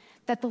faith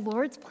that the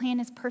Lord's plan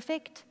is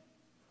perfect,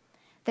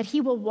 that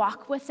he will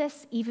walk with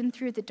us even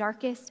through the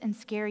darkest and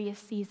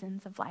scariest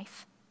seasons of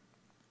life.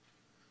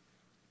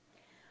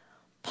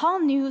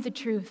 Paul knew the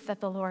truth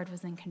that the Lord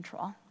was in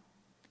control.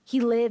 He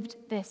lived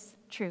this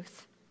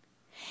truth.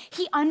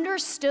 He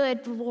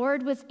understood the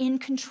Lord was in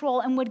control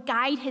and would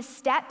guide his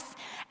steps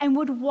and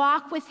would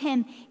walk with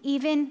him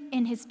even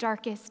in his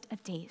darkest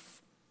of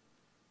days.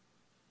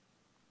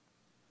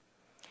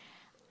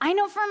 I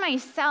know for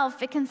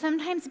myself, it can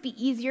sometimes be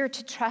easier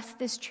to trust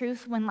this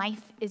truth when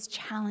life is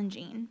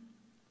challenging.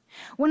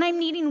 When I'm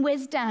needing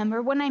wisdom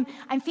or when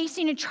I'm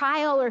facing a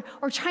trial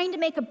or trying to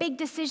make a big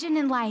decision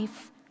in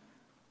life.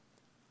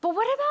 But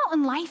what about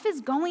when life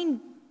is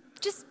going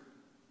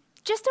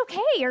just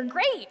okay or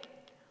great?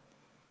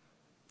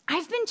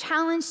 I've been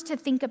challenged to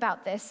think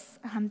about this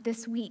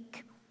this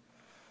week.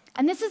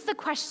 And this is the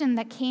question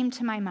that came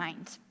to my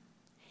mind.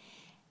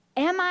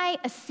 Am I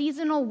a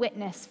seasonal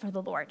witness for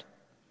the Lord?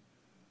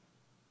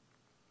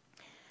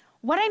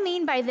 What I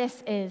mean by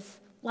this is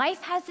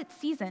life has its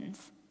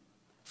seasons.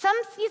 Some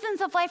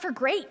seasons of life are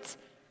great.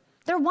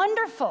 They're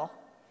wonderful.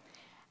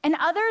 And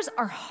others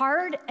are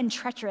hard and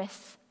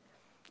treacherous.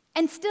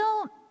 And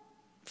still,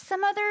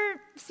 some other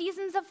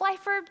seasons of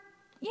life are,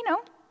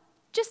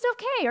 just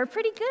okay or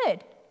pretty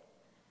good.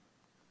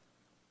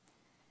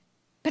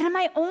 But am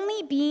I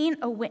only being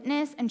a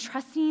witness and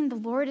trusting the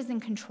Lord is in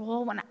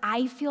control when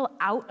I feel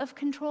out of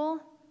control?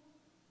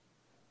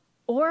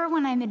 Or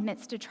when I'm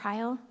amidst a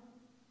trial?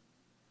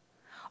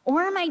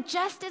 Or am I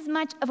just as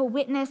much of a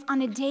witness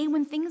on a day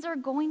when things are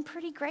going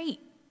pretty great?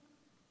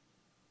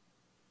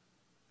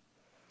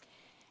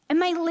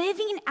 Am I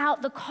living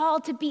out the call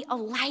to be a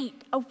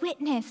light, a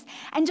witness,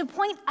 and to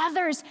point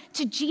others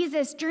to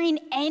Jesus during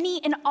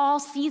any and all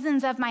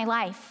seasons of my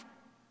life?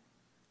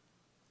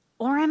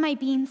 Or am I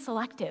being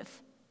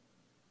selective?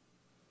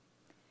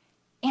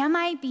 Am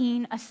I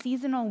being a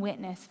seasonal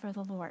witness for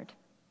the Lord?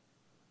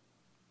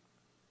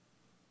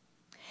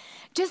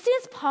 Just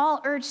as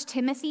Paul urged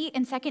Timothy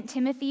in 2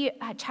 Timothy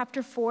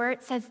chapter 4,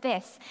 it says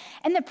this,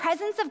 "In the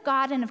presence of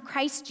God and of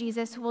Christ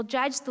Jesus, who will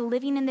judge the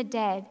living and the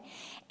dead,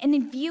 and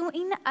in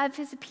viewing of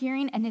his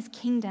appearing and his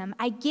kingdom,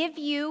 I give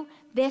you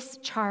this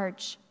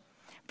charge.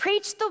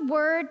 Preach the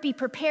word, be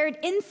prepared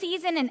in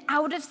season and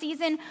out of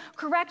season,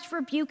 correct,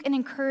 rebuke, and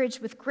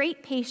encourage with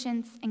great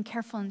patience and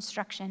careful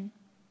instruction.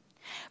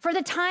 For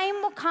the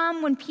time will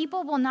come when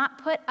people will not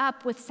put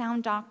up with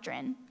sound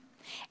doctrine.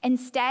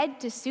 Instead,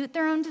 to suit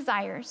their own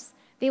desires,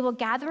 they will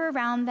gather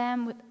around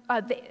them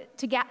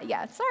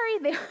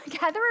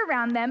gather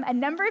around them a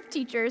number of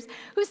teachers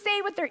who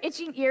say what their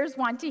itching ears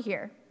want to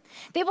hear.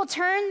 They will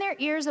turn their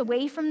ears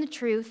away from the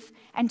truth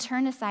and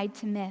turn aside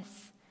to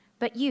myths.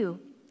 But you,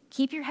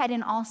 keep your head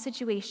in all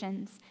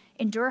situations,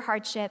 endure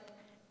hardship,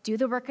 do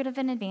the work of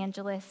an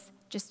evangelist,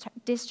 just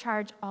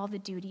discharge all the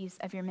duties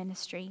of your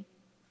ministry.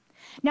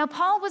 Now,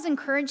 Paul was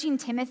encouraging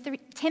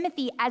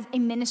Timothy as a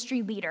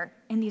ministry leader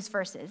in these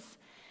verses,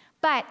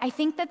 but I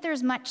think that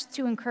there's much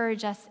to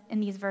encourage us in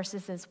these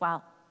verses as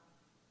well.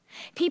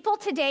 People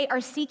today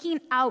are seeking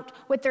out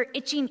what their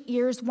itching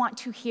ears want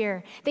to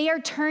hear. They are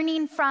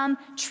turning from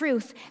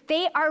truth.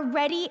 They are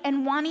ready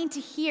and wanting to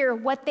hear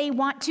what they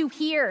want to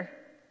hear.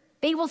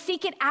 They will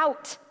seek it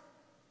out.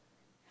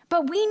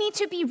 But we need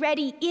to be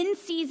ready in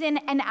season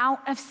and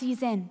out of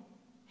season.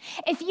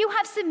 If you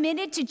have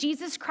submitted to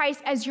Jesus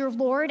Christ as your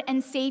Lord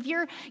and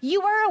Savior,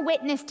 you are a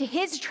witness to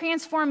his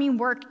transforming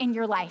work in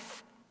your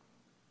life.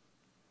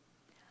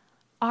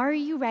 Are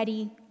you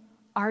ready?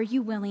 Are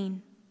you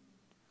willing?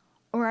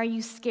 Or are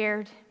you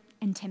scared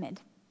and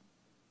timid?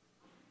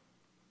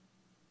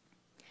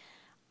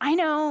 I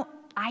know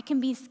I can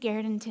be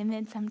scared and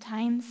timid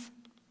sometimes,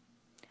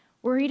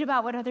 worried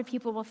about what other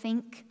people will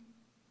think.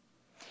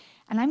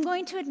 And I'm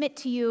going to admit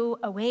to you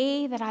a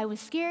way that I was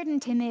scared and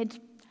timid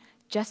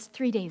just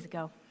 3 days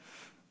ago.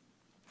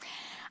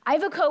 I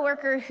have a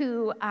coworker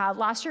who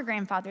lost her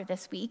grandfather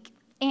this week,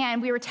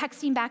 and we were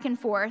texting back and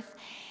forth.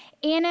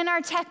 And in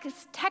our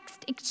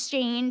text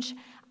exchange,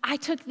 I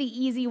took the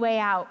easy way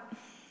out.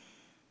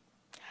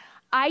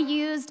 I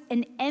used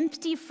an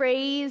empty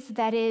phrase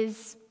that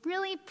is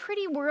really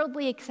pretty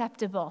worldly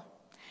acceptable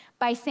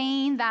by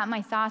saying that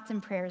my thoughts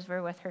and prayers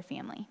were with her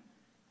family.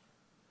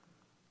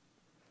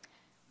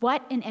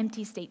 What an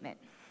empty statement.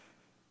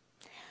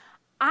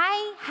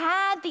 I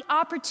had the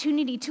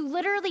opportunity to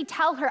literally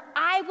tell her,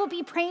 I will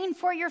be praying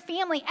for your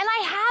family, and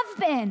I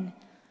have been.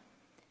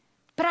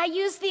 But I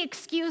used the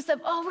excuse of,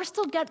 we're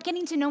still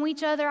getting to know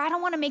each other. I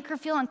don't want to make her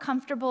feel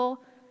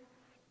uncomfortable.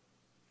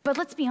 But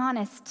let's be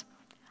honest,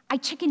 I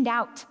chickened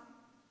out.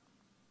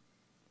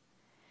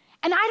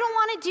 And I don't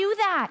want to do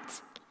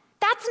that.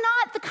 That's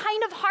not the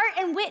kind of heart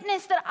and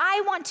witness that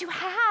I want to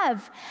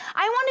have.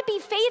 I want to be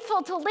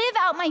faithful to live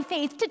out my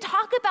faith, to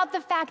talk about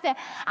the fact that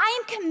I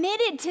am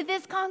committed to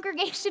this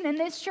congregation and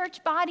this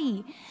church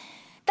body,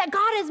 that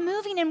God is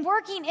moving and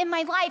working in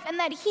my life, and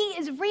that he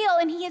is real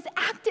and he is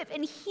active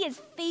and he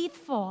is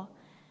faithful.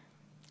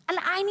 And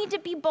I need to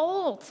be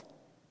bold.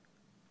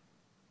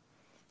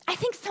 I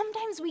think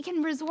sometimes we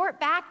can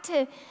resort back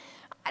to,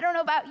 I don't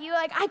know about you,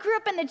 I grew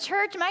up in the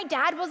church. My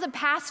dad was a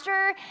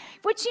pastor,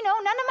 which, none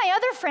of my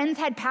other friends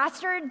had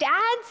pastor dads, and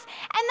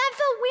that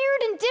felt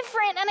weird and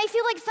different. And I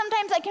feel like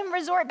sometimes I can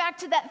resort back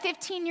to that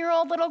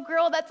 15-year-old little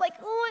girl that's like,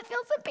 it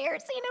feels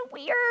embarrassing and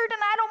weird,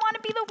 and I don't want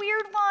to be the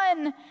weird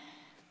one.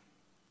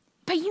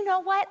 But you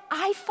know what?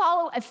 I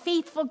follow a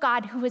faithful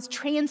God who has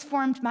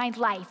transformed my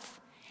life,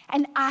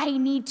 and I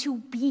need to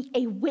be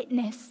a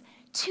witness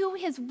to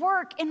his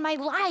work in my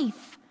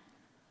life.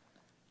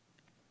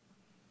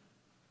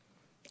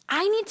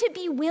 I need to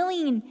be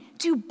willing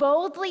to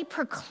boldly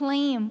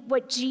proclaim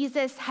what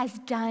Jesus has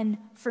done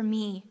for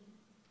me.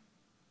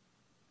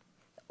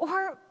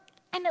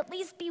 And at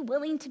least be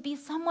willing to be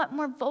somewhat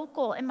more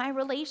vocal in my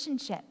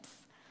relationships.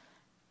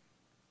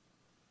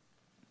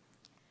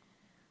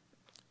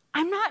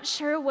 I'm not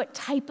sure what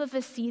type of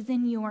a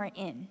season you are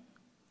in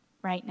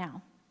right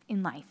now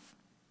in life.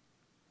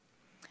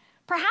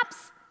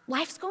 Perhaps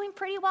life's going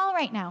pretty well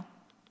right now.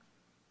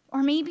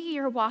 Or maybe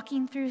you're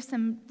walking through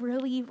some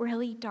really,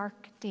 really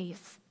dark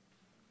days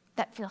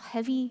that feel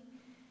heavy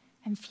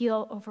and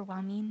feel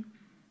overwhelming.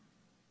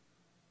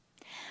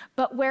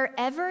 But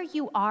wherever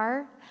you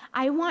are,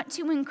 I want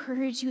to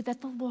encourage you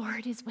that the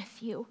Lord is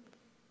with you,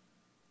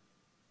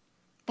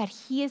 that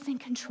he is in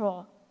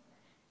control,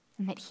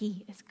 and that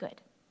he is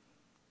good.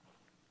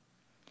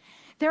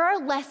 There are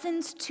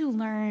lessons to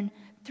learn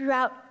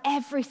throughout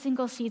every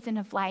single season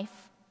of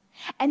life.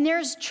 And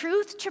there's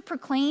truth to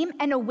proclaim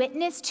and a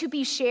witness to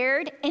be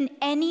shared in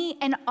any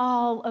and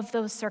all of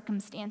those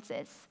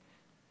circumstances.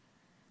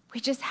 We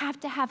just have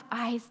to have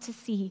eyes to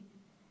see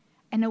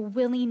and a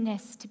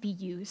willingness to be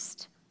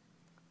used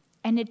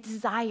and a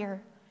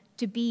desire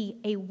to be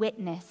a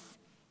witness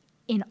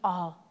in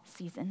all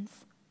seasons.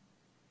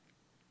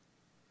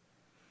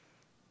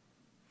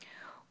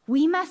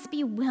 We must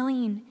be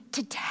willing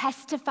to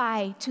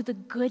testify to the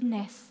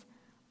goodness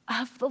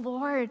of the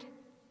Lord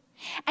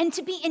and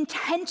to be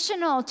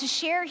intentional to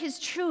share his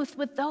truth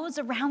with those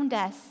around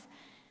us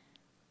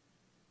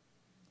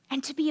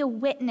and to be a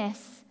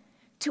witness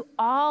to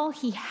all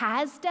he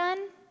has done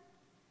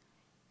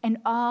and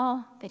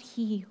all that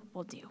he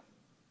will do.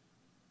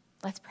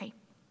 Let's pray.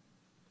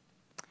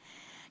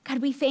 God,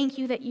 we thank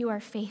you that you are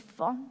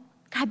faithful.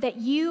 God, that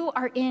you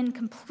are in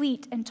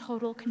complete and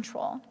total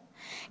control.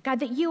 God,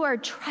 that you are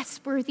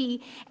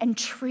trustworthy and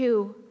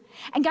true.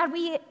 And God,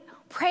 we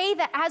pray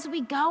that as we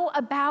go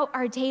about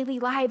our daily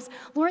lives,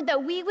 Lord,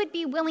 that we would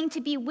be willing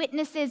to be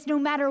witnesses no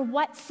matter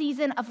what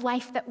season of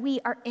life that we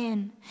are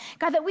in.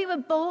 God, that we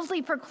would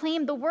boldly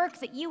proclaim the works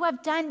that you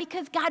have done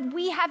because, God,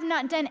 we have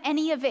not done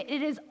any of it.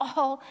 It is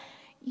all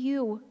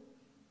you.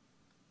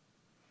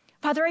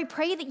 Father, I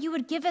pray that you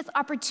would give us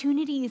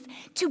opportunities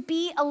to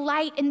be a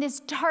light in this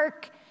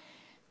dark,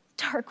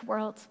 dark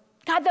world.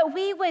 God, that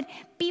we would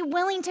be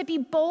willing to be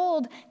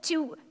bold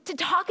to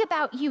talk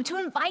about you, to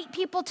invite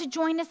people to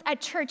join us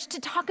at church, to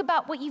talk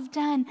about what you've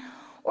done,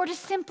 or to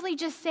simply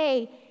just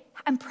say,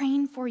 I'm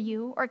praying for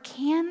you, or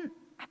can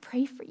I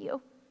pray for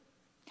you?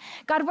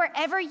 God,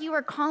 wherever you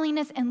are calling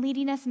us and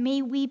leading us,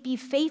 may we be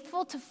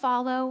faithful to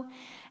follow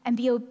and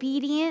be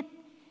obedient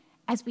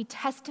as we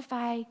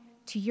testify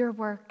to your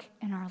work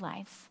in our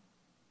lives.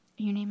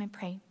 In your name I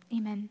pray,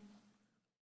 amen.